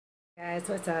Guys,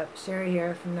 what's up? Sherry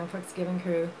here from NFgC Giving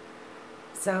Crew.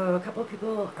 So a couple of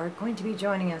people are going to be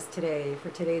joining us today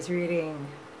for today's reading.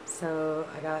 So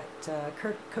I got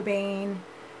Kurt Cobain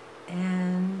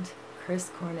and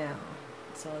Chris Cornell.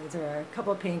 So these are a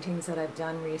couple of paintings that I've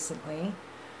done recently.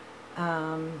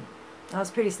 I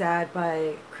was pretty sad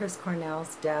by Chris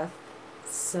Cornell's death,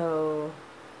 so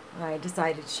I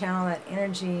decided to channel that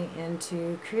energy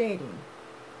into creating.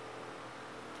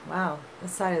 Wow,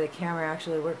 this side of the camera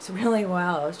actually works really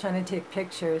well. I was trying to take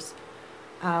pictures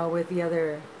with the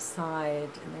other side,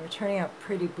 and they were turning out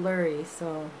pretty blurry,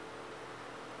 so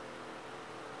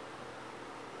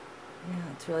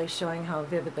yeah, it's really showing how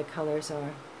vivid the colors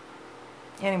are.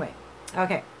 Anyway,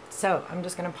 okay, so I'm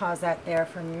just going to pause that there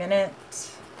for a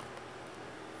minute.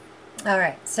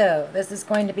 Alright, so this is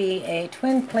going to be a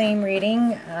twin flame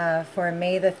reading for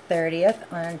May the 30th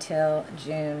until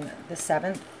June the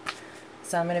 7th.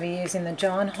 So I'm going to be using the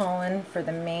John Holland for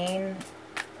the main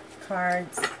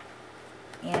cards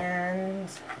and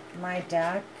my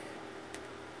deck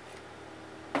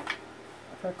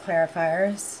for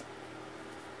clarifiers.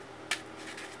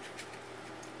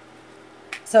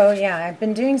 So yeah, I've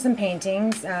been doing some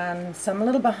paintings, so I'm a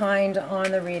little behind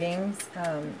on the readings.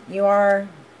 You are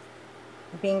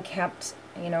being kept,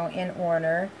 in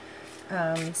order.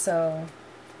 So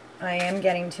I am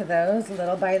getting to those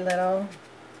little by little.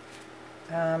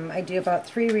 I do about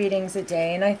 3 readings a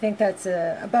day, and I think that's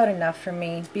about enough for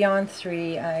me. Beyond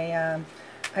 3, I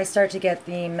start to get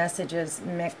the messages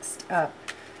mixed up.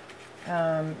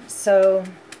 So,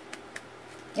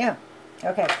 yeah.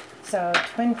 Okay, so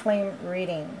twin flame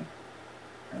reading.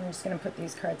 I'm just going to put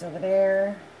these cards over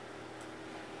there.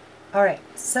 Alright,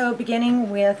 so beginning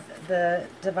with the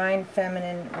Divine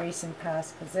Feminine recent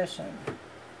past position.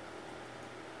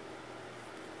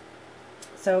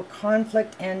 So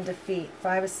conflict and defeat,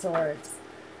 5 of Swords.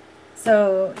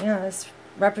 So, this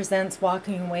represents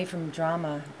walking away from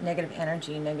drama, negative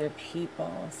energy, negative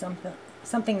people.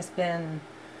 Something's been,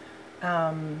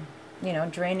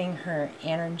 draining her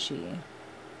energy.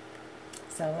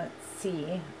 So let's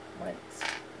see what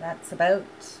that's about.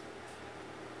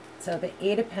 So the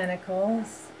 8 of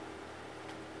Pentacles,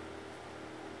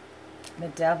 the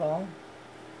Devil,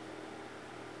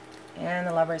 and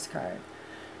the Lover's card.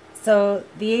 So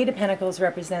the 8 of Pentacles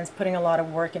represents putting a lot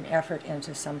of work and effort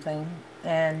into something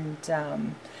and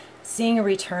seeing a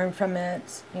return from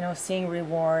it, seeing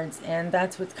rewards, and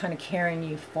that's what's kind of carrying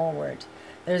you forward.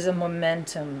 There's a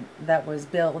momentum that was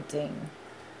building.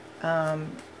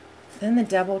 Then the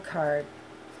Devil card.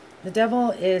 The Devil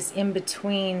is in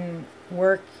between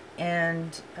work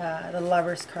and the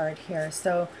Lover's card here.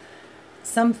 So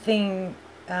something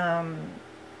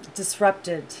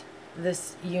disrupted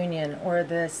this union or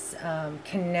this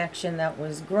connection that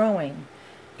was growing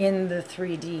in the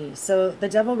 3D. So the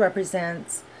Devil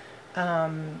represents,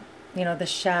 the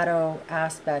shadow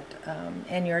aspect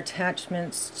and your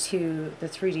attachments to the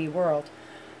 3D world.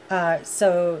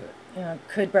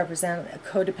 Could represent a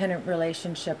codependent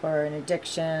relationship or an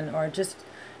addiction or just,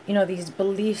 these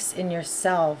beliefs in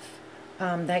yourself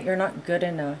that you're not good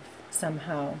enough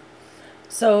somehow.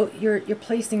 So you're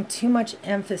placing too much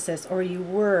emphasis, or you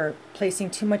were placing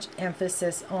too much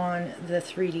emphasis on the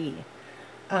 3D.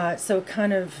 So it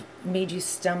kind of made you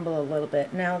stumble a little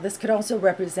bit. Now, this could also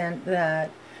represent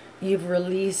that you've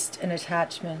released an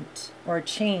attachment or a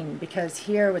chain, because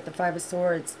here with the 5 of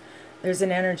Swords, there's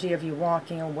an energy of you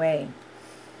walking away.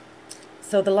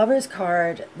 So the Lover's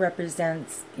card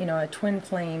represents, a twin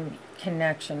flame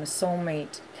connection, a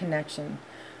soulmate connection.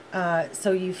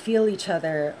 So you feel each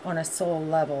other on a soul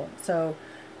level. So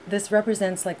this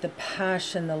represents like the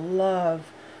passion, the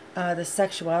love, the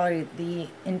sexuality, the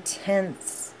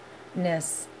intenseness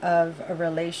of a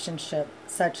relationship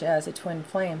such as a twin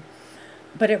flame.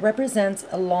 But it represents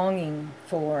a longing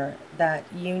for that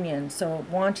union, so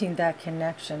wanting that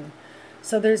connection.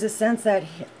 So there's a sense that,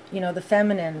 the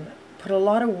feminine put a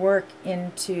lot of work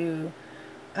into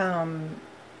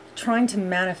trying to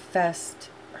manifest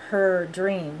her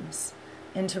dreams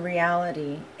into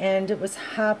reality, and it was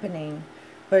happening,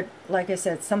 but like I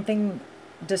said, something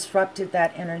disrupted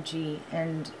that energy,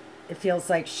 and it feels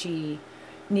like she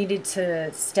needed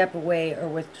to step away or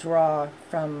withdraw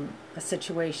from a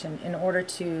situation in order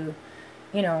to,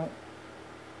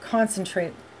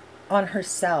 concentrate on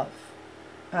herself,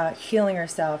 healing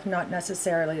herself, not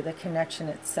necessarily the connection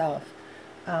itself.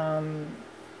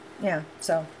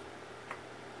 So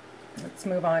let's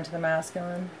move on to the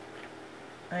masculine.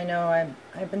 I know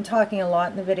I've been talking a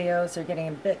lot in the videos. They're getting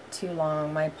a bit too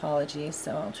long. My apologies.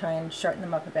 So I'll try and shorten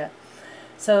them up a bit.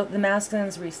 So the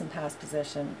masculine's recent past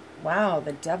position. Wow,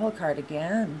 the Devil card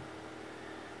again.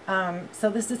 So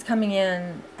this is coming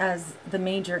in as the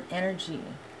major energy.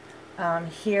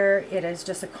 Here it is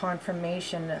just a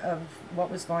confirmation of what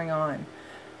was going on.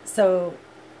 So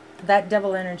that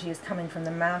devil energy is coming from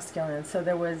the masculine. So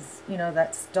there was,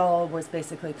 that stall was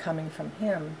basically coming from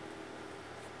him.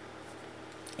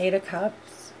 Eight of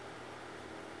Cups.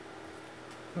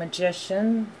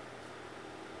 Magician.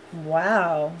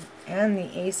 Wow. And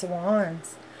the Ace of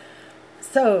Wands.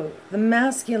 So the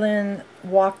masculine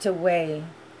walked away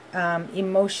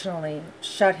emotionally,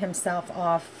 shut himself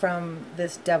off from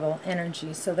this devil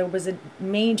energy. So there was a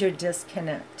major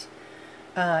disconnect,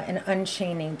 an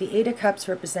unchaining. The Eight of Cups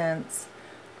represents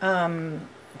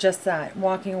just that,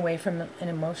 walking away from an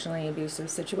emotionally abusive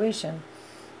situation.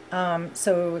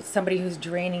 So somebody who's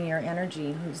draining your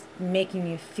energy, who's making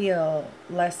you feel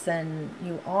less than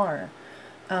you are.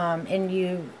 And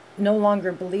you no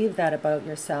longer believe that about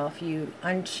yourself. You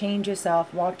unchained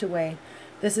yourself, walked away.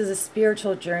 This is a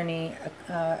spiritual journey,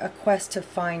 a quest to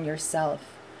find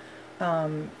yourself,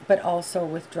 but also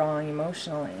withdrawing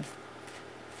emotionally.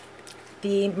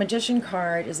 The Magician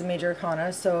card is a major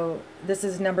arcana, so this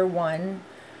is number 1.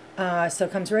 So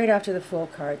it comes right after the Fool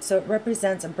card. So it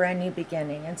represents a brand new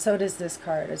beginning, and so does this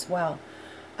card as well.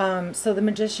 So the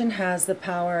Magician has the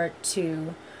power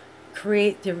to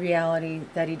create the reality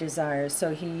that he desires.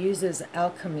 So he uses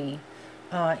alchemy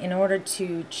in order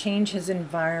to change his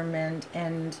environment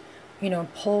and,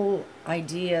 pull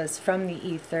ideas from the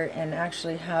ether and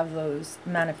actually have those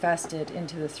manifested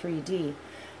into the 3D.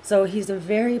 So he's a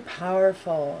very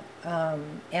powerful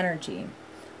energy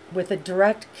with a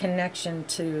direct connection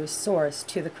to source,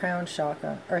 to the crown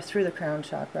chakra, or through the crown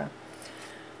chakra.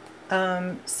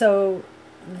 So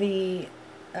the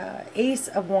Ace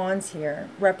of Wands here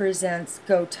represents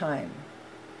go time.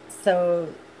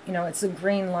 So, it's a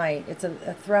green light. It's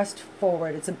a thrust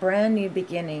forward. It's a brand new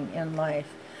beginning in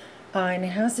life. And it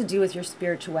has to do with your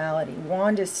spirituality.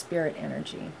 Wand is spirit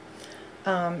energy.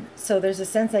 So there's a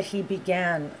sense that he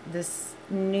began this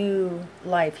new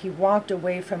life. He walked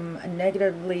away from a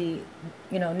negative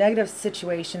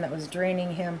situation that was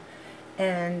draining him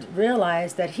and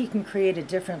realized that he can create a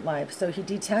different life. So he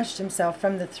detached himself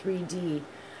from the 3D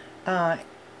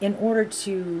in order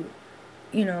to,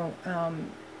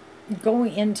 go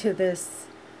into this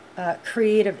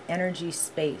creative energy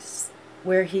space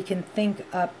where he can think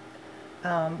up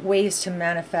ways to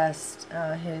manifest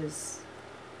his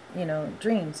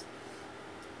dreams.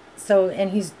 So,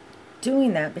 and he's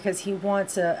doing that because he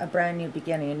wants a brand new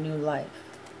beginning, a new life.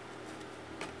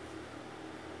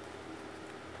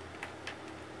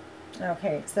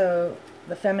 Okay, so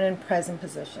the feminine present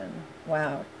position.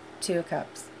 Wow, 2 of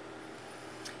Cups.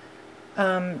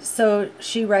 So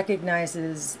she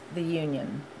recognizes the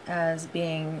union as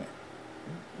being,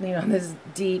 this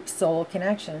deep soul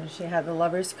connection. She had the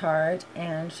Lover's card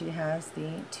and she has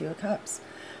the 2 of Cups.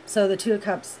 So the 2 of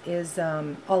Cups is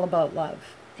all about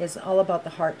love. It's all about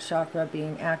the heart chakra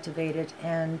being activated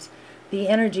and the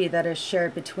energy that is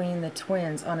shared between the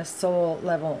twins on a soul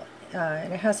level.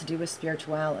 And it has to do with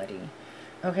spirituality.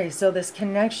 Okay, so this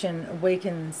connection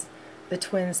awakens the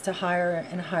twins to higher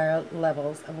and higher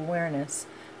levels of awareness.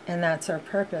 And that's our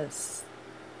purpose,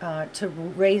 to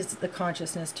raise the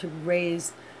consciousness, to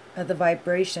raise the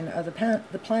vibration of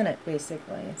the planet,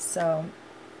 basically. So,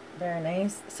 very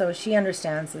nice. So she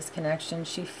understands this connection.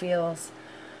 She feels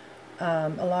a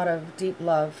lot of deep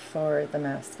love for the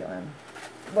masculine.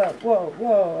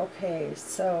 Whoa, okay,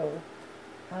 so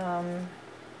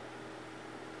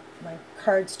my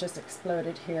cards just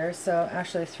exploded here. So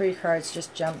actually 3 cards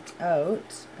just jumped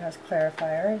out as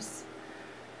clarifiers.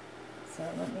 So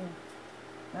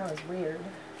that was weird.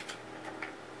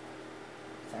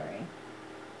 Sorry.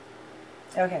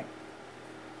 Okay.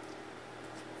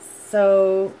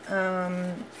 So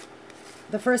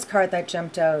the first card that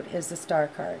jumped out is the Star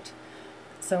card.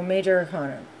 So major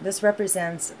arcana. This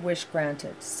represents wish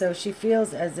granted. So she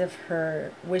feels as if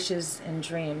her wishes and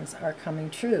dreams are coming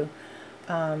true.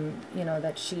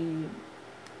 That she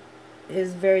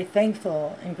is very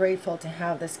thankful and grateful to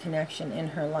have this connection in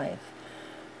her life.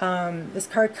 This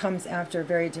card comes after a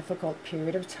very difficult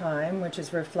period of time, which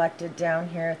is reflected down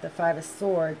here at the 5 of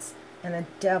Swords and the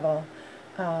Devil.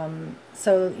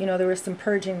 So, there was some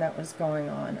purging that was going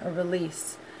on, a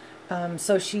release.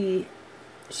 So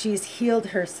she's healed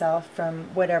herself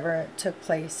from whatever took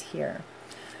place here.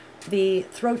 The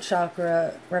throat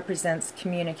chakra represents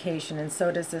communication, and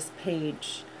so does this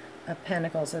Page of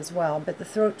Pentacles as well. But the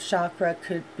throat chakra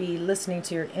could be listening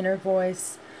to your inner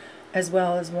voice as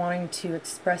well as wanting to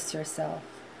express yourself.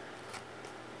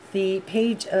 The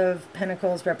Page of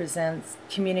Pentacles represents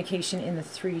communication in the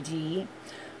 3D,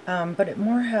 but it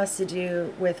more has to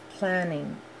do with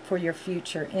planning for your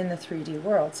future in the 3D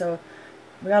world. So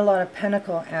we got a lot of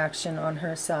pentacle action on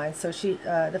her side. So she,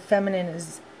 the feminine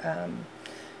is,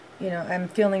 you know, I'm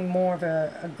feeling more of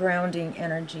a grounding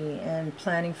energy and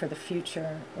planning for the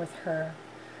future with her.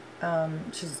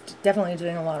 She's definitely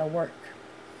doing a lot of work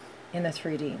in the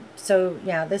 3D. So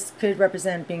yeah, this could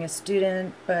represent being a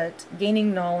student, but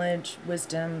gaining knowledge,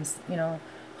 wisdoms, you know,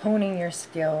 honing your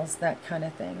skills, that kind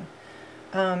of thing.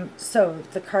 So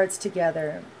the cards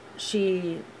together,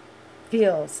 she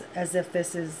feels as if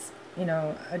this is, you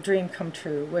know, a dream come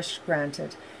true, wish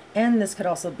granted. And this could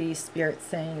also be spirit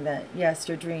saying that, yes,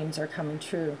 your dreams are coming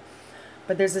true.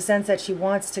 But there's a sense that she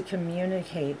wants to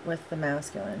communicate with the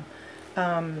masculine.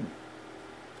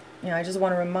 You know, I just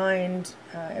want to remind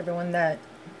everyone that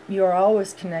you are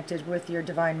always connected with your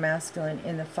divine masculine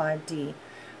in the 5D.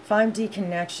 5D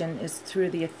connection is through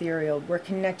the ethereal. We're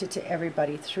connected to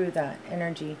everybody through that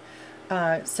energy.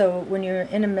 So when you're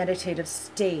in a meditative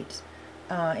state,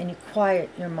 and you quiet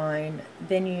your mind,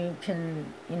 then you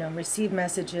can, you know, receive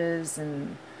messages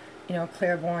and, you know,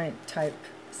 clairvoyant type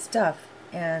stuff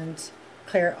and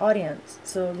clairaudience.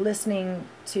 So listening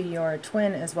to your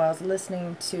twin as well as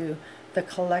listening to the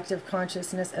collective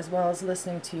consciousness as well as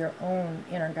listening to your own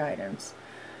inner guidance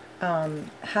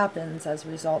happens as a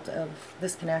result of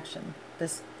this connection.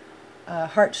 This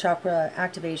heart chakra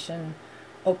activation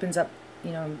opens up,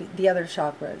 you know, the other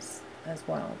chakras as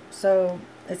well. So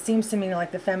it seems to me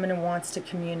like the feminine wants to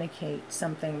communicate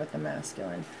something with the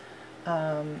masculine,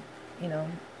 you know,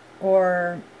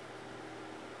 or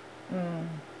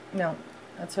no,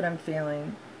 that's what I'm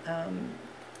feeling.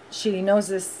 She knows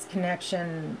this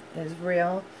connection is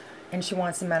real and she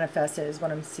wants to manifest it, is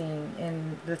what I'm seeing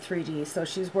in the 3D. So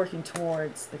she's working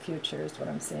towards the future is what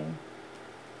I'm seeing.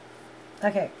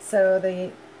 Okay, so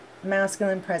the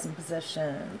masculine present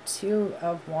position, 2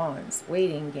 of Wands,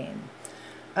 waiting game.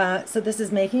 So this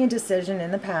is making a decision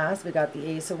in the past. We got the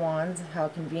Ace of Wands, how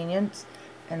convenient.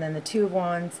 And then the 2 of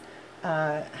Wands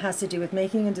has to do with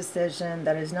making a decision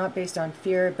that is not based on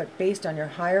fear, but based on your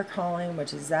higher calling,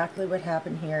 which is exactly what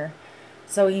happened here.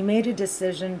 So he made a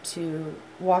decision to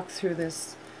walk through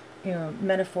this, you know,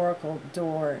 metaphorical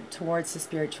door towards the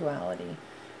spirituality.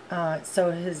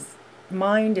 So his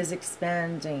mind is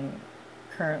expanding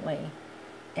currently.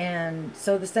 And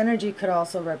so this energy could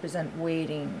also represent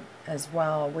waiting as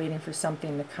well, waiting for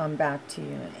something to come back to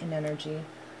you in energy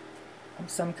of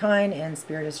some kind, and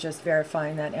Spirit is just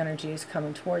verifying that energy is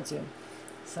coming towards you.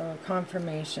 So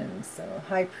confirmation. So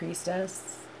High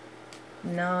Priestess,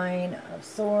 9 of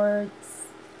Swords,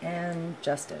 and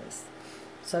Justice.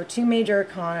 So 2 major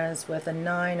arcanas with a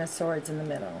 9 of Swords in the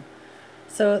middle.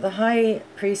 So the High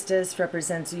Priestess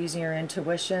represents using your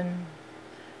intuition.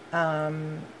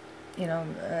 You know,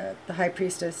 the High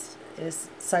Priestess is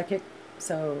psychic,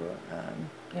 so,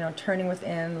 you know, turning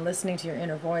within, listening to your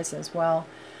inner voice as well.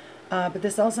 But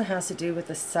this also has to do with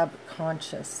the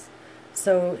subconscious.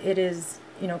 So it is,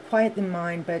 you know, quiet the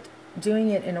mind, but doing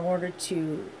it in order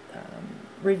to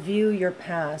review your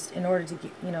past, in order to,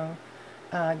 you know,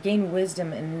 gain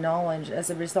wisdom and knowledge as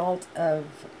a result of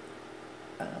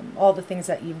all the things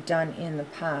that you've done in the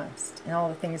past and all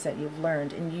the things that you've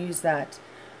learned, and use that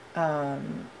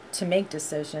to make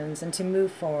decisions and to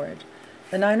move forward.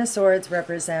 The 9 of Swords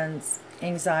represents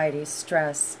anxiety,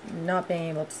 stress, not being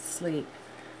able to sleep,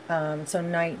 so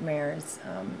nightmares,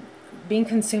 being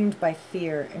consumed by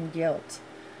fear and guilt.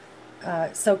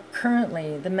 So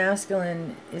currently the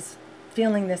masculine is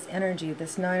feeling this energy,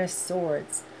 this 9 of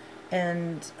Swords,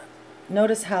 and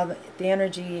notice how the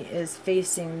energy is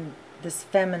facing this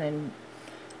feminine.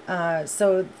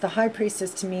 So the High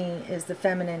Priestess to me is the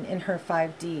feminine in her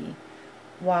 5D,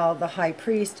 while the High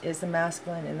Priest is the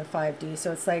masculine in the 5D.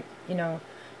 So it's like, you know,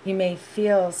 you may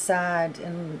feel sad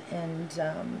and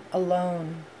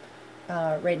alone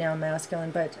right now,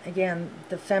 masculine, but again,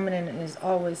 the feminine is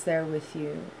always there with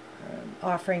you,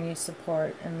 offering you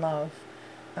support and love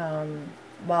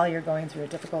while you're going through a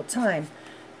difficult time.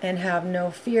 And have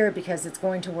no fear, because it's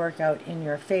going to work out in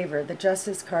your favor. The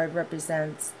Justice card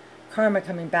represents karma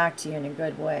coming back to you in a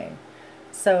good way.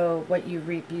 So what you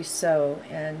reap, you sow.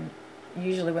 And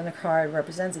usually when the card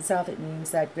represents itself, it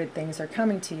means that good things are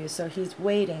coming to you. So he's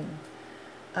waiting.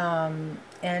 And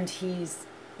he's,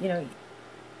 you know,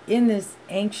 in this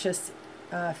anxious,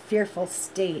 fearful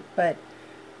state. But,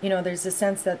 you know, there's a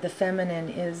sense that the feminine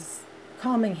is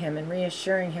calming him and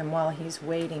reassuring him while he's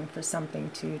waiting for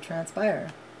something to transpire.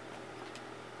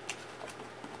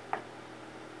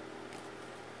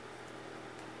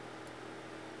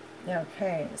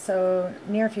 Okay, so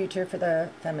near future for the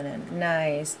feminine.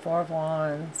 Nice. 4 of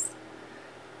Wands.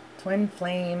 Twin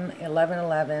flame,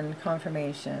 1111,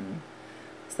 confirmation.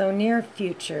 So near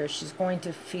future, she's going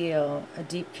to feel a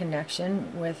deep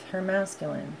connection with her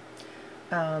masculine.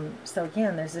 So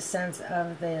again, there's a sense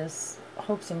of this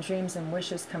hopes and dreams and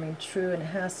wishes coming true, and it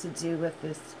has to do with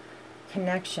this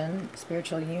connection,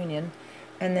 spiritual union,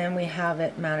 and then we have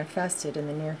it manifested in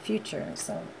the near future.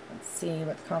 So let's see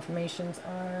what the confirmations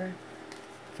are.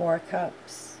 4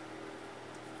 Cups,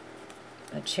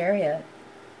 a Chariot,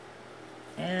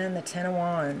 and the 10 of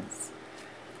Wands.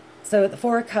 So the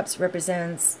 4 Cups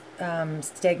represents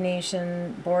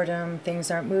stagnation, boredom, things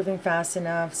aren't moving fast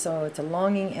enough, so it's a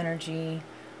longing energy,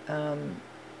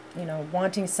 you know,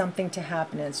 wanting something to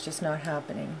happen, it's just not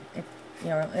happening. You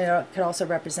know, it could also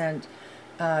represent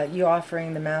you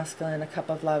offering the masculine a cup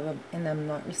of love and them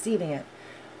not receiving it.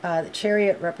 The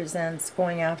Chariot represents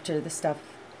going after the stuff,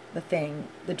 the thing,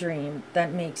 the dream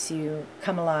that makes you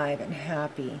come alive and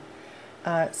happy.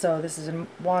 So this is a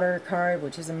water card,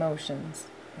 which is emotions.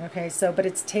 Okay, so, but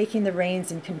it's taking the reins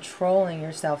and controlling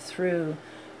yourself through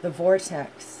the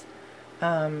vortex, you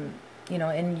know,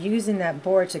 and using that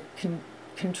board to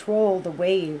control the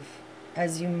wave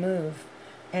as you move.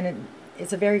 And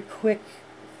it's a very quick,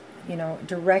 you know,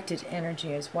 directed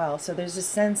energy as well. So there's a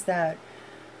sense that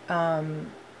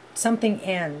something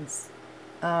ends,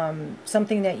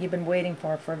 something that you've been waiting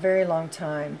for a very long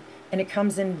time, and it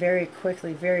comes in very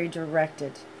quickly, very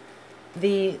directed.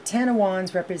 The 10 of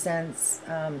Wands represents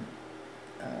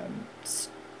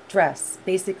stress.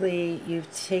 Basically, you've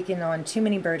taken on too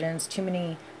many burdens, too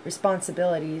many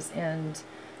responsibilities, and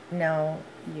now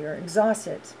you're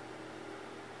exhausted.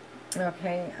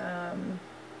 Okay, I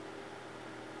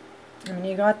mean,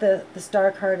 you got the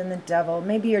Star card and the Devil.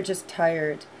 Maybe you're just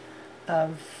tired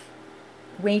of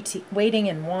waiting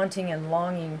and wanting and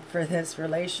longing for this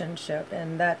relationship,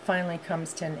 and that finally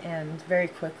comes to an end very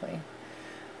quickly.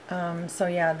 So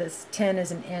yeah, this 10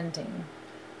 is an ending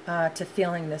to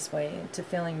feeling this way, to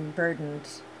feeling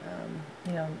burdened.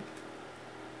 You know,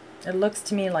 it looks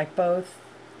to me like both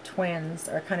twins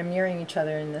are kind of mirroring each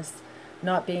other in this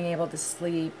not being able to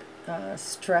sleep,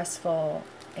 stressful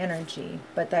energy,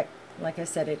 but that, like I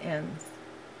said, it ends.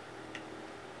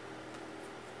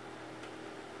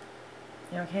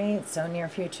 Okay, so near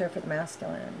future for the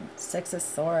masculine. 6 of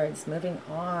Swords, moving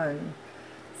on.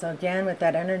 So again, with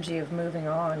that energy of moving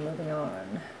on, moving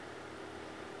on.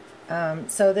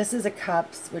 So this is a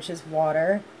Cups, which is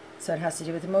water. So it has to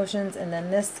do with emotions. And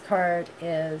then this card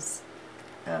is,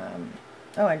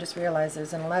 oh, I just realized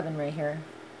there's an 11 right here.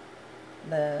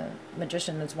 The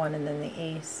Magician is 1, and then the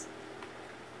Ace.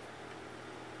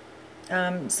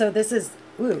 So this is,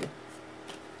 ooh,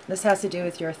 this has to do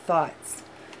with your thoughts.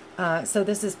 So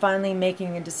this is finally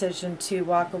making a decision to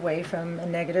walk away from a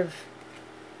negative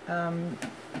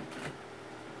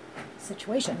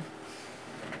situation.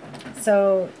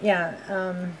 So yeah,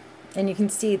 and you can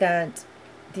see that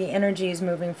the energy is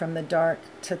moving from the dark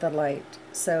to the light.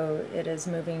 So it is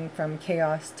moving from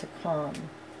chaos to calm.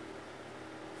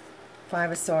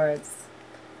 5 of Swords.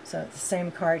 So it's the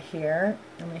same card here,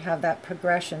 and we have that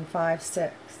progression, 5,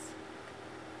 6.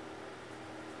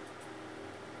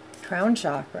 Crown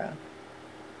chakra.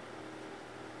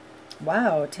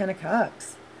 Wow, 10 of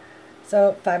Cups.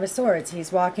 So 5 of Swords,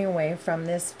 he's walking away from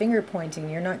this finger pointing.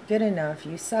 You're not good enough.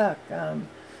 You suck.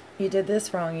 You did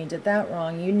this wrong. You did that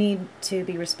wrong. You need to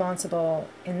be responsible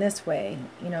in this way.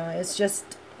 You know, it's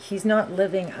just he's not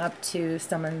living up to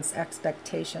someone's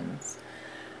expectations.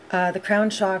 The crown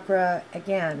chakra,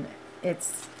 again,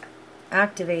 it's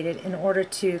activated in order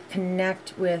to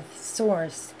connect with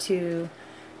Source, to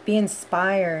be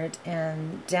inspired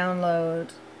and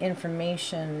download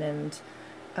information, and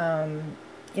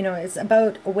you know, it's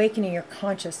about awakening your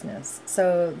consciousness.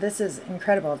 So this is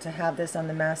incredible to have this on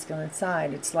the masculine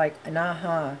side. It's like an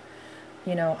aha.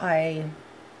 You know, I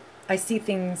see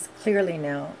things clearly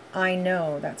now. I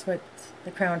know. That's what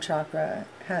the crown chakra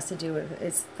has to do with.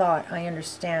 It's thought. I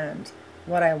understand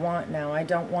what I want now. I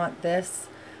don't want this.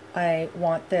 I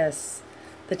want this.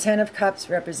 The 10 of Cups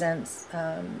represents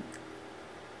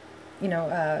you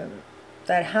know,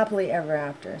 that happily ever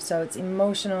after. So it's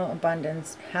emotional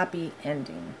abundance, happy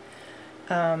ending.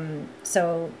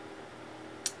 So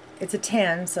it's a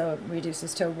 10, so it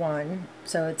reduces to 1.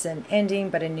 So it's an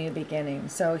ending, but a new beginning.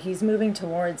 So he's moving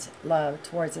towards love,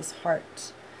 towards his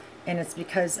heart. And it's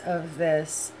because of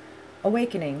this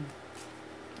awakening.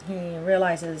 He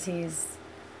realizes he's,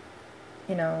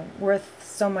 you know, worth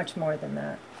so much more than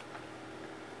that.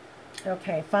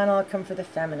 Okay, final outcome for the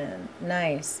feminine.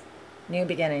 Nice. New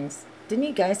beginnings. Didn't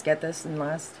you guys get this in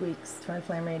last week's Twin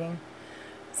Flame reading?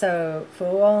 So,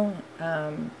 Fool,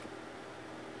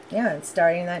 yeah, it's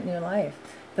starting that new life.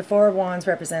 The 4 of Wands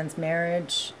represents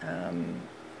marriage,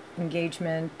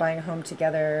 engagement, buying a home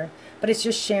together, but it's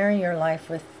just sharing your life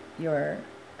with your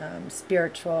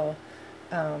spiritual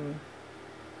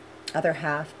other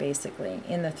half, basically,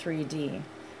 in the 3D.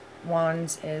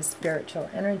 Wands is spiritual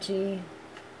energy.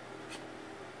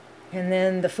 And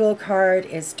then the Fool card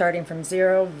is starting from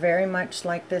 0, very much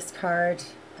like this card.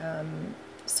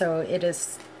 So it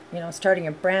is, you know, starting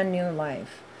a brand new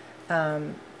life.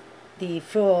 The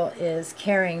Fool is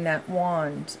carrying that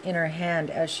wand in her hand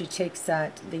as she takes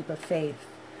that leap of faith.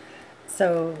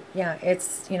 So, yeah,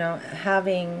 it's, you know,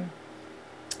 having,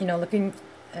 you know, looking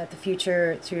at the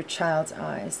future through a child's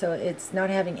eyes. So it's not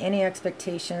having any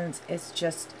expectations. It's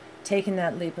just taking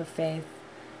that leap of faith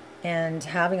and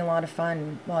having a lot of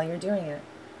fun while you're doing it.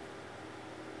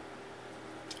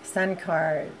 Sun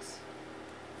cards,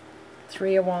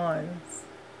 3 of Wands,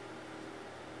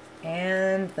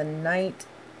 and the Knight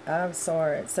of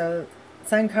Swords. So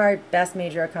Sun card, best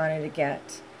major arcana to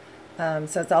get.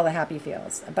 So it's all the happy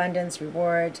feels. Abundance,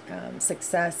 reward,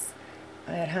 success.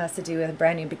 It has to do with a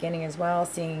brand new beginning as well,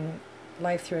 seeing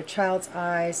life through a child's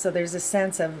eyes. So there's a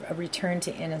sense of a return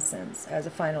to innocence as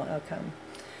a final outcome.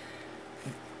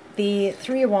 The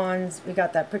 3 of Wands, we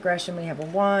got that progression. We have a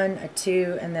 1, a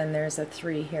 2, and then there's a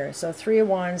 3 here. So 3 of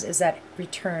Wands is that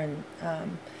return.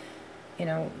 You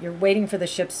know, you're waiting for the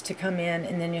ships to come in,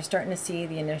 and then you're starting to see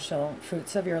the initial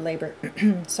fruits of your labor.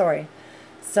 Sorry.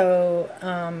 So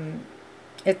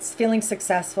it's feeling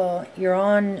successful. You're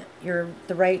on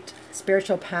the right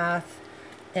spiritual path,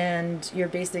 and you're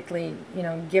basically, you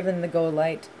know, given the go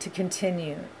light to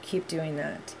continue. Keep doing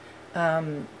that.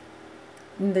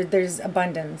 There's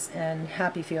abundance and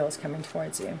happy feels coming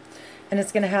towards you, and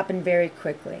it's going to happen very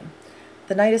quickly.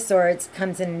 The Knight of Swords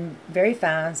comes in very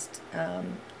fast.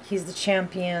 He's the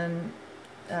champion,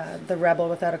 the rebel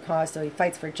without a cause, so he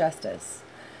fights for justice.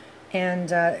 And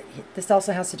this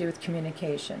also has to do with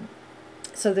communication.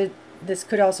 So this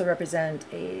could also represent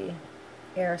a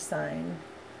air sign.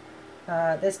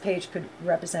 This page could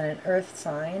represent an earth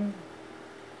sign.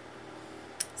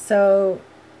 So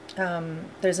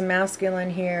there's a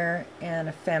masculine here and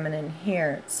a feminine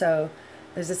here. So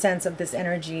there's a sense of this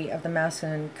energy of the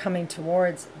masculine coming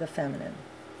towards the feminine.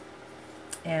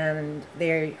 And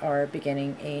they are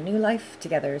beginning a new life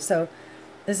together. So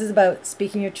this is about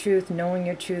speaking your truth, knowing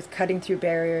your truth, cutting through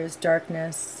barriers,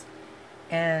 darkness,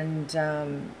 and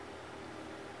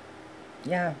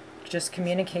yeah, just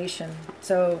communication.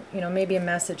 So, you know, maybe a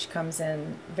message comes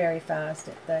in very fast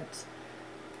that,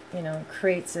 you know,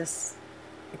 creates this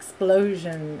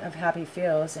explosion of happy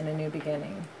feels in a new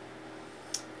beginning.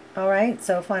 All right,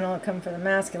 so final outcome for the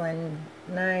masculine.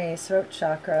 Nice, throat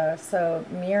chakra. So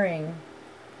mirroring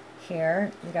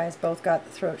here, you guys both got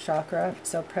the throat chakra.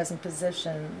 So present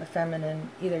position, the feminine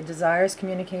either desires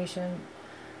communication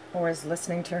or is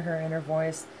listening to her inner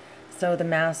voice. So the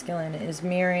masculine is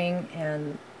mirroring,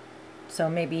 and so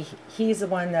maybe he's the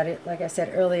one that, like I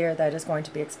said earlier, that is going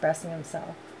to be expressing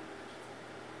himself.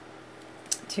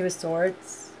 2 of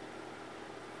Swords,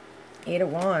 8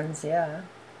 of Wands, yeah,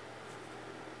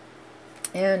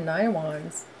 and 9 of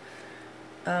Wands.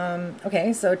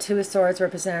 Okay, so 2 of Swords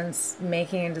represents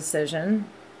making a decision.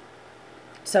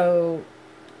 So,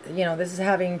 you know, this is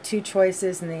having 2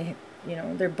 choices, and they, you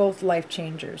know, they're both life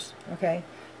changers. Okay,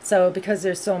 so because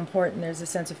they're so important, there's a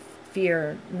sense of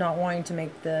fear, not wanting to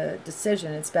make the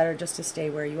decision. It's better just to stay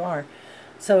where you are.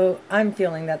 So I'm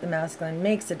feeling that the masculine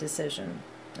makes a decision.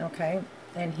 Okay,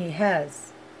 and he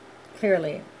has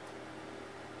clearly.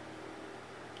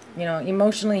 You know,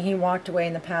 emotionally he walked away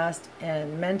in the past,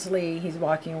 and mentally he's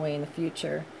walking away in the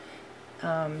future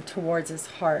towards his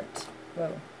heart.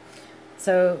 Whoa.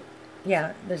 So,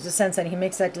 yeah, there's a sense that he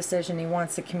makes that decision, he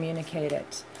wants to communicate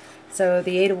it. So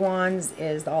the 8 of Wands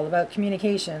is all about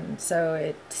communication. So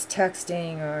it's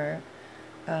texting or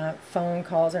phone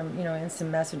calls, or, you know,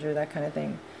 instant messenger, that kind of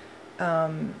thing.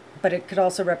 But it could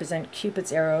also represent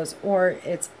Cupid's arrows, or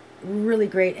it's really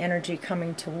great energy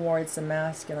coming towards the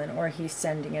masculine, or he's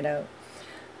sending it out.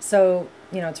 So,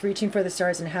 you know, it's reaching for the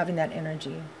stars and having that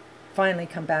energy finally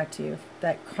come back to you,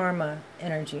 that karma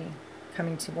energy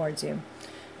coming towards you.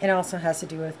 It also has to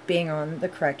do with being on the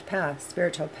correct path,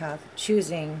 spiritual path,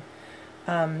 choosing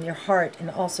your heart, and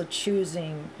also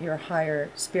choosing your higher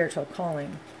spiritual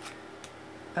calling.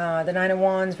 The 9 of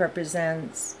Wands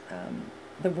represents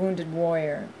the wounded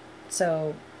warrior.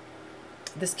 So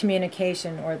this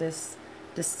communication, or this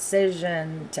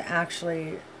decision to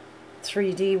actually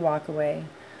 3D walk away,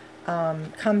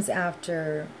 comes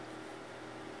after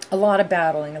a lot of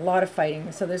battling, a lot of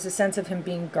fighting. So there's a sense of him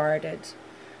being guarded.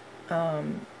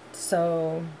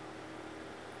 So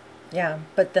yeah,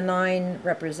 but the 9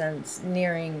 represents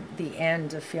nearing the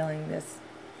end of feeling this,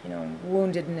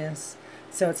 woundedness.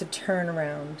 So it's a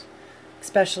turnaround,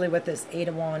 especially with this 8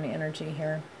 of Wands energy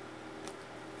here.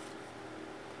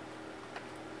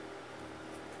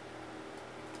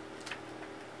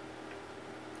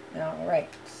 All right,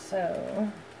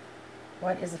 so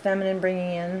what is the feminine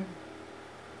bringing in?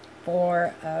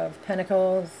 4 of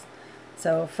Pentacles.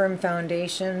 So firm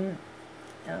foundation.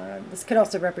 This could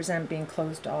also represent being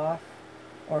closed off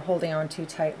or holding on too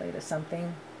tightly to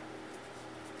something.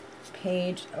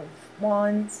 Page of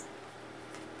Wands.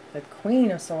 The Queen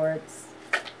of Swords.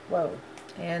 Whoa.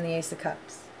 And the Ace of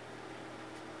Cups.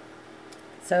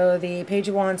 So the Page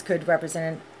of Wands could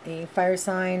represent a fire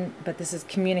sign, but this is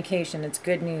communication. It's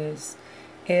good news.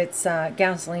 It's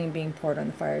gasoline being poured on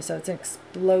the fire. So it's an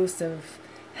explosive,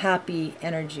 happy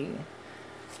energy.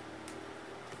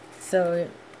 So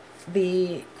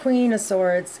the Queen of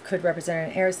Swords could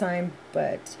represent an air sign,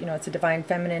 but it's a divine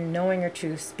feminine, knowing your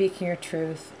truth, speaking your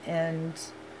truth, and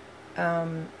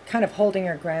kind of holding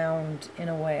your ground in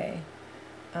a way.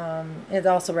 It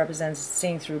also represents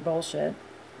seeing through bullshit,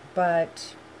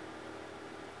 but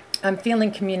I'm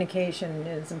feeling communication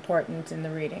is important in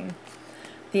the reading.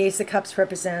 The Ace of Cups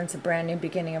represents a brand new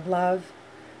beginning of love.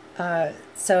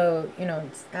 So,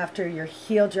 after you're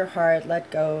healed your heart,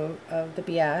 let go of the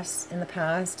BS in the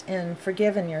past, and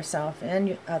forgiven yourself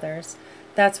and others,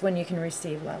 that's when you can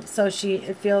receive love. So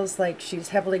it feels like she's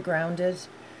heavily grounded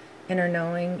in her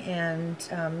knowing, and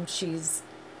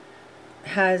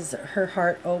has her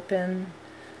heart open,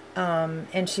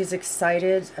 and she's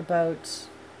excited about,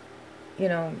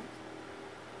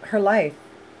 her life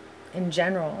in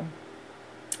general,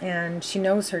 and she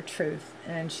knows her truth,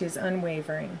 and she's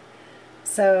unwavering.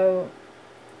 So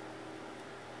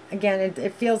again,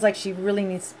 it feels like she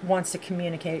really wants to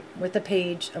communicate with the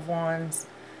Page of Wands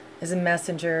as a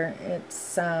messenger.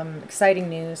 It's exciting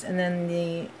news. And then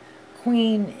the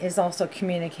Queen is also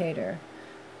communicator.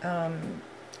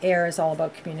 Air is all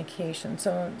about communication.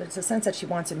 So there's a sense that she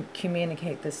wants to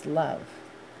communicate this love.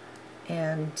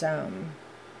 And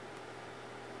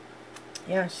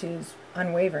yeah, she's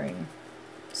unwavering,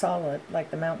 solid,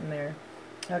 like the mountain there.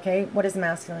 Okay, what is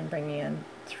masculine bringing in?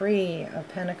 3 of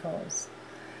Pentacles.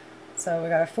 So we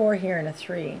got a 4 here and a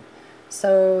 3.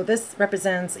 So this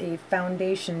represents a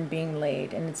foundation being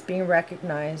laid, and it's being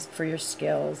recognized for your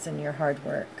skills and your hard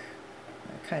work,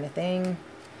 that kind of thing.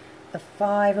 The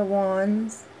 5 of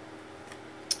Wands.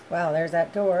 Wow, there's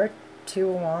that door. 2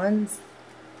 of Wands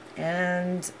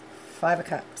and 5 of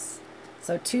Cups.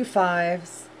 So 2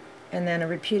 5s, and then a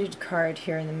repeated card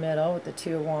here in the middle with the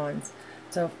 2 of Wands.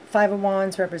 So 5 of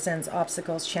Wands represents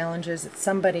obstacles, challenges. It's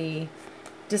somebody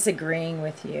disagreeing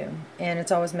with you, and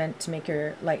it's always meant to make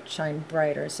your light shine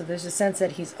brighter. So there's a sense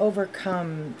that he's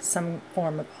overcome some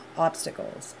form of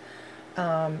obstacles,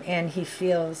 and he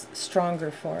feels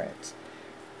stronger for it.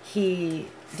 He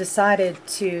decided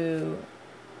to,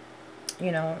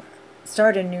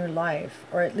 start a new life,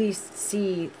 or at least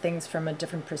see things from a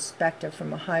different perspective,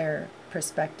 from a higher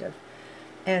perspective.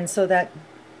 And so that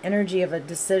energy of a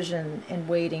decision and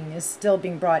waiting is still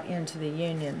being brought into the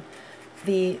union.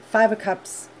 The 5 of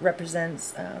Cups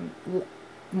represents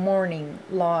mourning,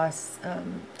 loss,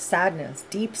 sadness,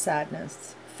 deep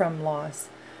sadness from loss.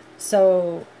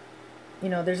 So,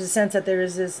 there's a sense that there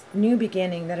is this new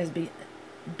beginning that has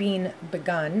been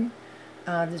begun.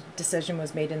 The decision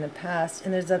was made in the past,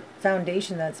 and there's a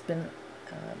foundation that's been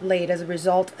laid as a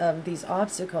result of these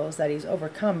obstacles that he's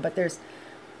overcome. But there's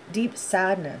deep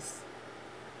sadness,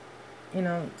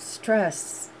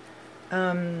 stress,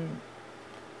 not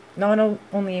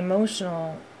only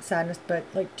emotional sadness, but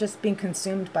like just being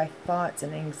consumed by thoughts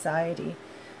and anxiety.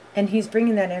 And he's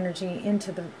bringing that energy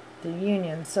into the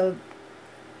union. So,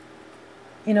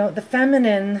 the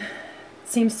feminine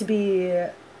seems to be,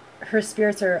 her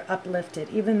spirits are uplifted,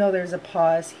 even though there's a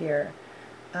pause here.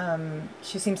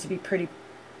 She seems to be pretty,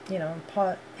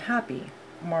 happy,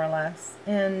 more or less,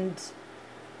 and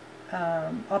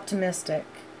optimistic.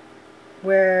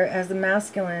 Whereas the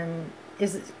masculine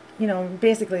is,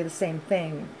 basically the same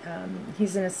thing.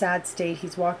 He's in a sad state.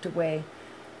 He's walked away,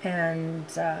 and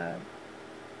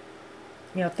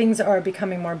things are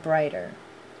becoming more brighter.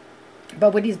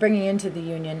 But what he's bringing into the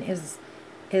union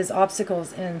is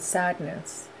obstacles and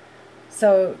sadness.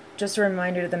 So just a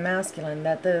reminder to the masculine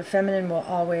that the feminine will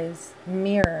always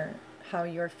mirror how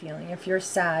you're feeling. If you're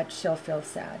sad, she'll feel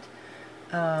sad.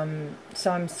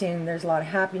 So I'm seeing there's a lot of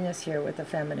happiness here with the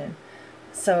feminine.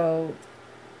 So,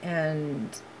 and,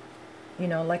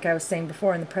 like I was saying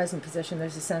before, in the present position,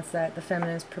 there's a sense that the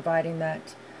feminine is providing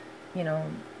that,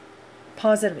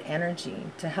 positive energy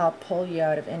to help pull you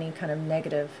out of any kind of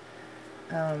negative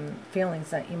feelings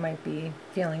that you might be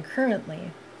feeling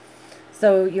currently.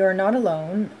 So you're not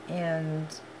alone, and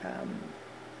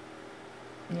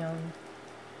you know,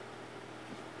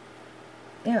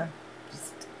 yeah,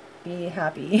 just be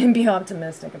happy and be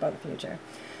optimistic about the future.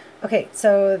 Okay,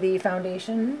 so the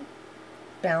foundation,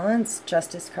 balance,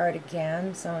 justice card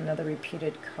again, so another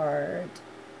repeated card.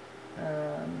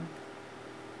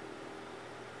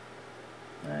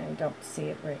 I don't see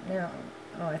it right now.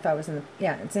 Oh, I thought it was in the,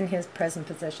 yeah, it's in his present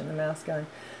position, the masculine.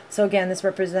 So again, this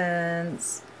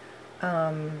represents, you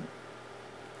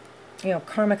know,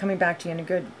 karma coming back to you in a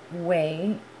good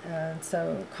way.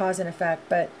 So cause and effect.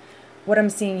 But what I'm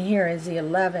seeing here is the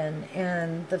 11,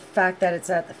 and the fact that it's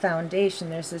at the foundation,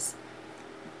 there's this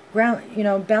ground, you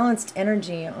know, balanced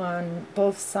energy on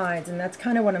both sides, and that's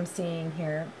kind of what I'm seeing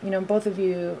here. You know, both of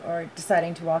you are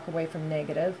deciding to walk away from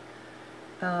negative.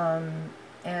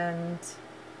 And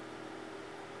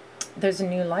there's a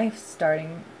new life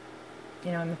starting,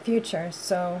 you know, in the future.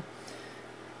 So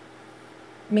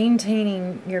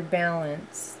maintaining your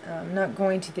balance, not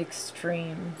going to the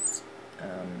extremes.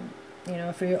 You know,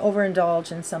 if you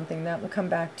overindulge in something, that will come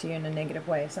back to you in a negative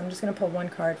way. So I'm just going to pull one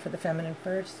card for the feminine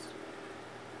first.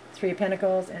 3 of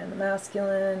Pentacles and the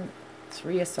masculine.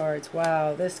 3 of Swords.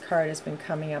 Wow, this card has been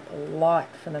coming up a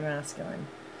lot for the masculine.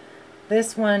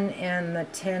 This one and the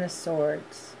 10 of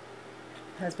Swords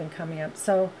has been coming up.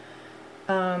 So,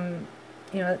 you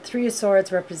know, 3 of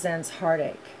Swords represents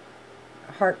heartache,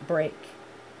 heartbreak.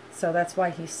 So that's why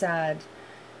he's sad.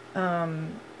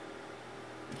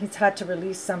 He's had to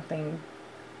release something,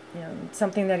 you know,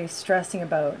 something that he's stressing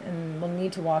about and will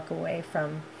need to walk away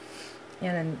from.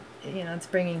 And, you know, it's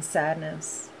bringing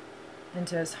sadness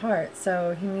into his heart.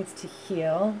 So he needs to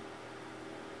heal.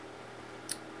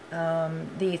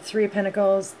 The 3 of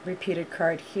Pentacles, repeated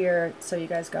card here. So you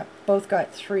guys both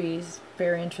got 3s.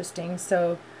 Very interesting.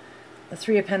 So the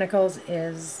 3 of Pentacles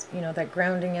is, you know, that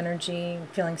grounding energy,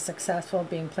 feeling successful,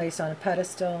 being placed on a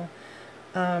pedestal,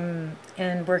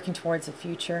 and working towards a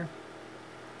future.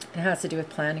 It has to do with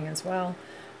planning as well.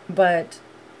 But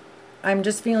I'm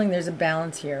just feeling there's a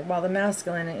balance here. While the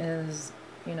masculine is,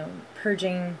 you know,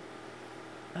 purging,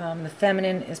 the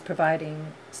feminine is providing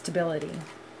stability.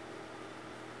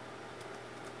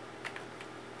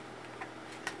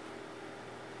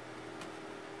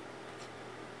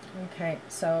 Okay,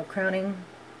 so crowning,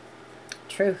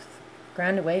 truth,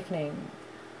 grand awakening.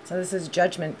 So this is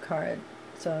judgment card.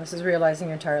 So this is realizing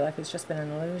your entire life has just been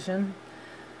an illusion.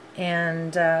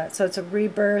 And so it's a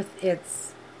rebirth.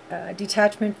 It's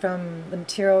detachment from the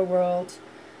material world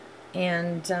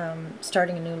and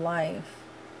starting a new life.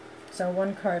 So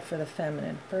one card for the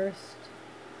feminine first.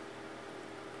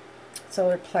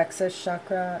 Solar plexus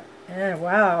chakra. And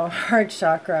wow, heart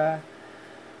chakra.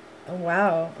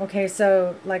 Wow. Okay,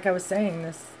 so like I was saying,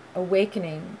 this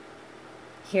awakening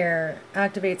here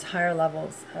activates higher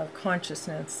levels of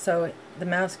consciousness. So the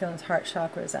masculine's heart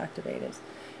chakra is activated.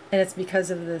 And it's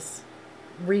because of this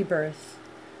rebirth,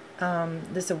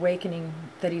 this awakening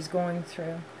that he's going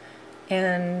through.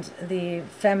 And the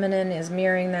feminine is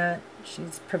mirroring that.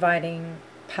 She's providing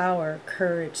power,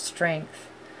 courage, strength,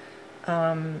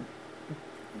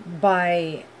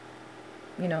 by,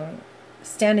 you know,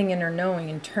 standing in her knowing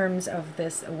in terms of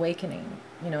this awakening.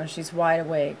 You know, she's wide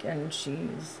awake and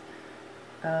she's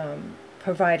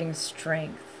providing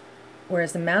strength.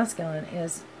 Whereas the masculine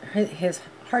is, his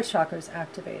heart chakra is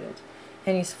activated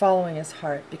and he's following his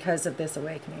heart because of this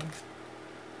awakening.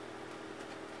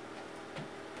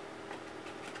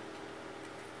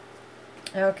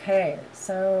 Okay,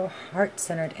 so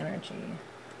heart-centered energy,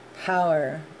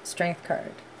 power, strength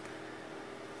card.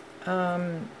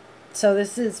 So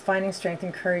this is finding strength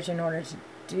and courage in order to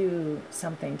do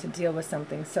something, to deal with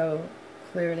something. So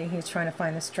clearly he's trying to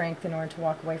find the strength in order to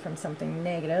walk away from something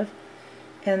negative.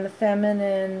 And the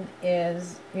feminine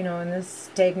is, you know, in this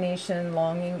stagnation,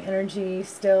 longing energy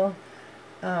still.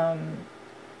 And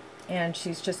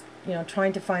she's just, you know,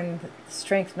 trying to find the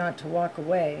strength not to walk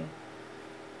away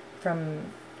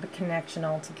from the connection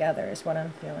altogether is what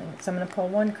I'm feeling. So I'm going to pull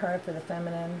one card for the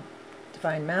feminine,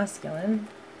 divine masculine.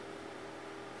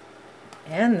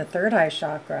 And the third eye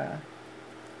chakra.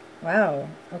 Wow.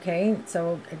 Okay.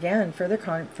 So again, further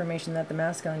confirmation that the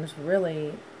masculine is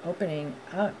really opening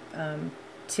up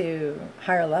to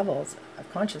higher levels of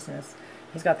consciousness.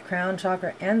 He's got the crown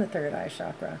chakra and the third eye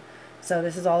chakra. So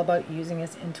this is all about using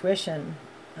his intuition.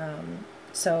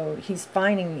 So he's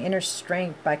finding inner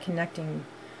strength by connecting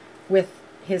with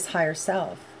his higher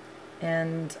self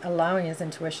and allowing his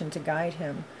intuition to guide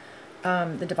him.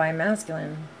 The divine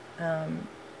masculine,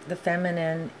 the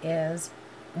feminine is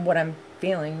what I'm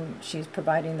feeling. She's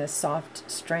providing this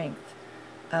soft strength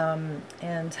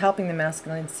and helping the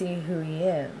masculine see who he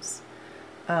is.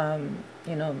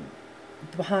 you know,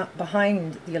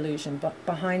 behind the illusion, but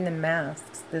behind the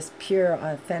masks, this pure,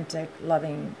 authentic,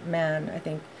 loving man, I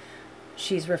think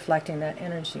she's reflecting that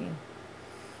energy.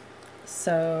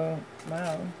 So,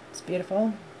 wow, it's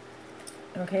beautiful.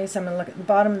 Okay, so I'm going to look at the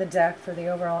bottom of the deck for the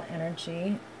overall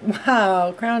energy.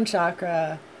 Wow, crown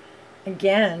chakra.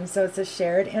 Again, so it's a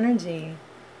shared energy.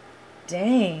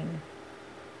 Dang.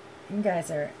 You guys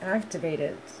are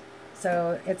activated.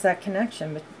 So it's that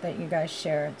connection that you guys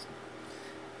share,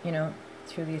 you know,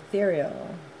 through the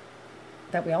ethereal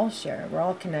that we all share. We're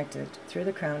all connected through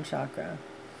the crown chakra.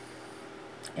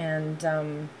 And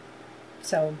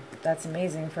so that's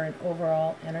amazing for an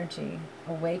overall energy,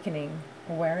 awakening,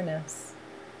 awareness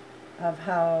of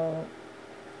how,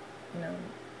 you know,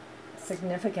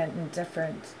 significant and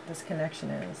different this connection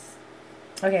is.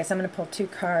 Okay, so I'm going to pull 2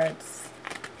 cards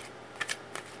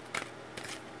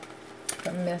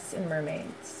from Myths and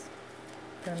Mermaids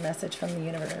for a message from the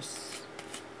universe.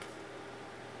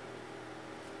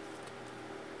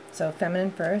 So feminine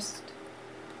first,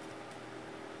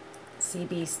 sea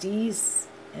beasties,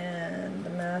 and the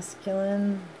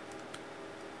masculine,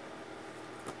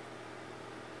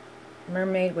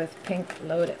 mermaid with pink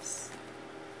lotus.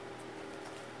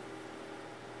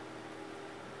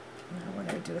 Now, what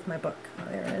do I do with my book?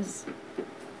 Oh, there it is.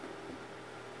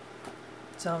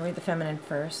 So I'll read the feminine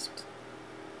first.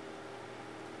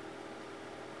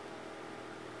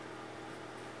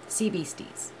 Sea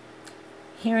beasties.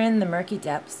 Here in the murky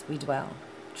depths we dwell,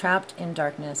 trapped in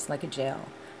darkness like a jail,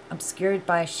 obscured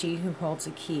by she who holds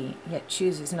a key, yet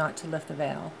chooses not to lift the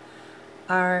veil.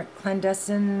 Our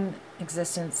clandestine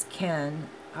existence can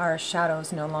our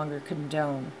shadows no longer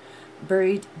condone.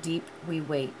 Buried deep we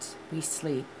wait, we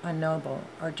sleep, unknowable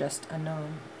or just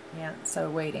unknown. Yeah, so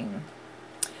waiting.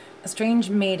 A strange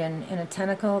maiden in a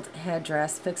tentacled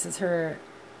headdress fixes her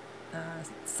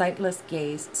sightless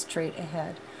gaze straight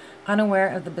ahead, unaware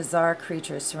of the bizarre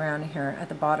creatures surrounding her at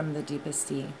the bottom of the deepest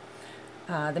sea.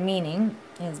 The meaning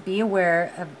is, be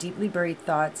aware of deeply buried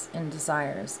thoughts and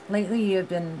desires. Lately you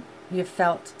have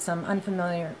felt some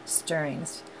unfamiliar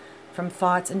stirrings from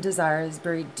thoughts and desires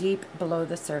buried deep below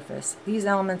the surface. These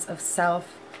elements of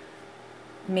self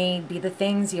may be the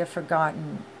things you have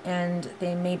forgotten, and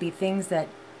they may be things that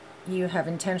you have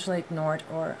intentionally ignored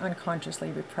or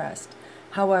unconsciously repressed.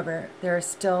 However, they are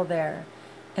still there,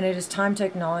 and it is time to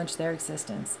acknowledge their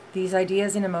existence. These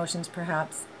ideas and emotions,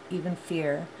 perhaps even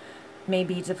fear, may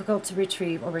be difficult to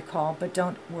retrieve or recall, but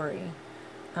don't worry.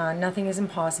 Nothing is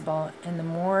impossible, and the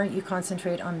more you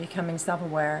concentrate on becoming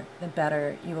self-aware, the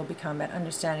better you will become at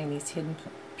understanding these hidden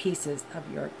pieces of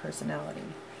your personality.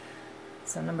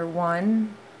 So number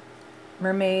 1,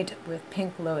 mermaid with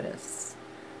pink lotus.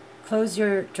 Close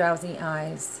your drowsy,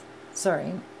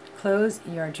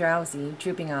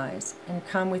 drooping eyes, and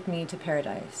come with me to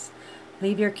paradise.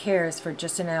 Leave your cares for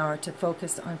just an hour to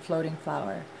focus on floating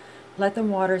flower. Let the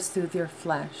water soothe your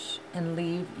flesh and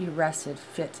leave you rested,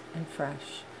 fit, and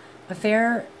fresh. A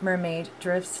fair mermaid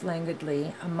drifts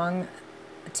languidly among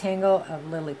a tangle of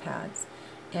lily pads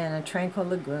and a tranquil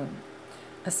lagoon.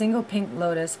 A single pink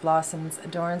lotus blossoms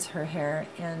adorns her hair,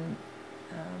 and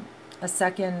a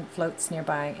second floats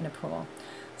nearby in a pool.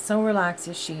 So relaxed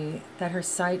is she that her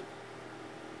slight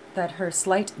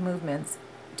movements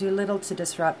do little to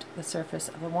disrupt the surface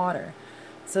of the water.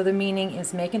 So the meaning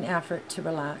is, make an effort to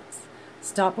relax.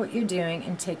 Stop what you're doing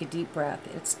and take a deep breath.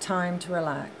 It's time to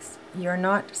relax. You're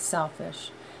not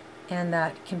selfish, and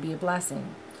that can be a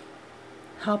blessing.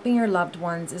 Helping your loved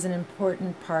ones is an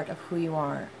important part of who you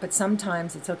are, but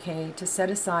sometimes it's okay to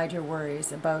set aside your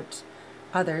worries about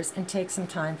others and take some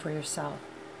time for yourself.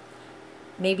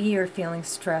 Maybe you're feeling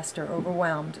stressed or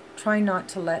overwhelmed. Try not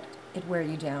to let it wear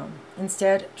you down.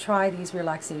 Instead, try these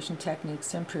relaxation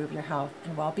techniques to improve your health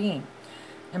and well-being.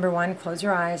 Number 1, close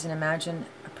your eyes and imagine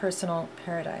a personal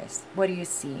paradise. What do you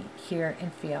see, hear,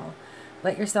 and feel?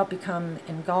 Let yourself become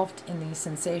engulfed in these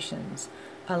sensations.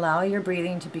 Allow your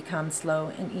breathing to become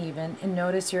slow and even, and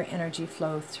notice your energy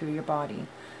flow through your body.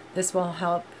 This will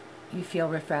help you feel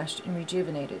refreshed and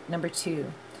rejuvenated. Number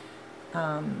 2,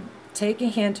 take a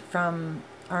hint from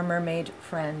our mermaid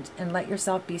friend and let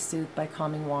yourself be soothed by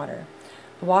calming water.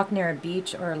 A walk near a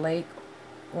beach or a lake,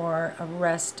 or a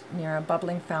rest near a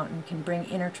bubbling fountain can bring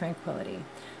inner tranquility.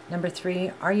 Number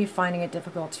 3, are you finding it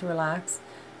difficult to relax?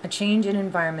 A change in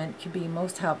environment could be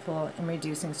most helpful in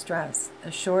reducing stress.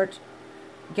 A short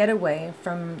getaway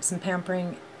from some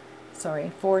pampering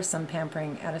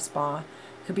at a spa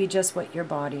could be just what your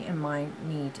body and mind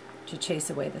need to chase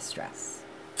away the stress.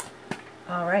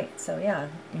 All right, so yeah,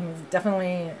 he's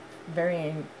definitely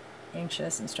very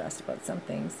anxious and stressed about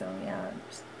something. So yeah,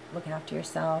 just look after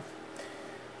yourself.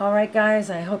 All right,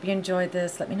 guys, I hope you enjoyed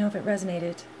this. Let me know if it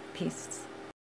resonated. Peace.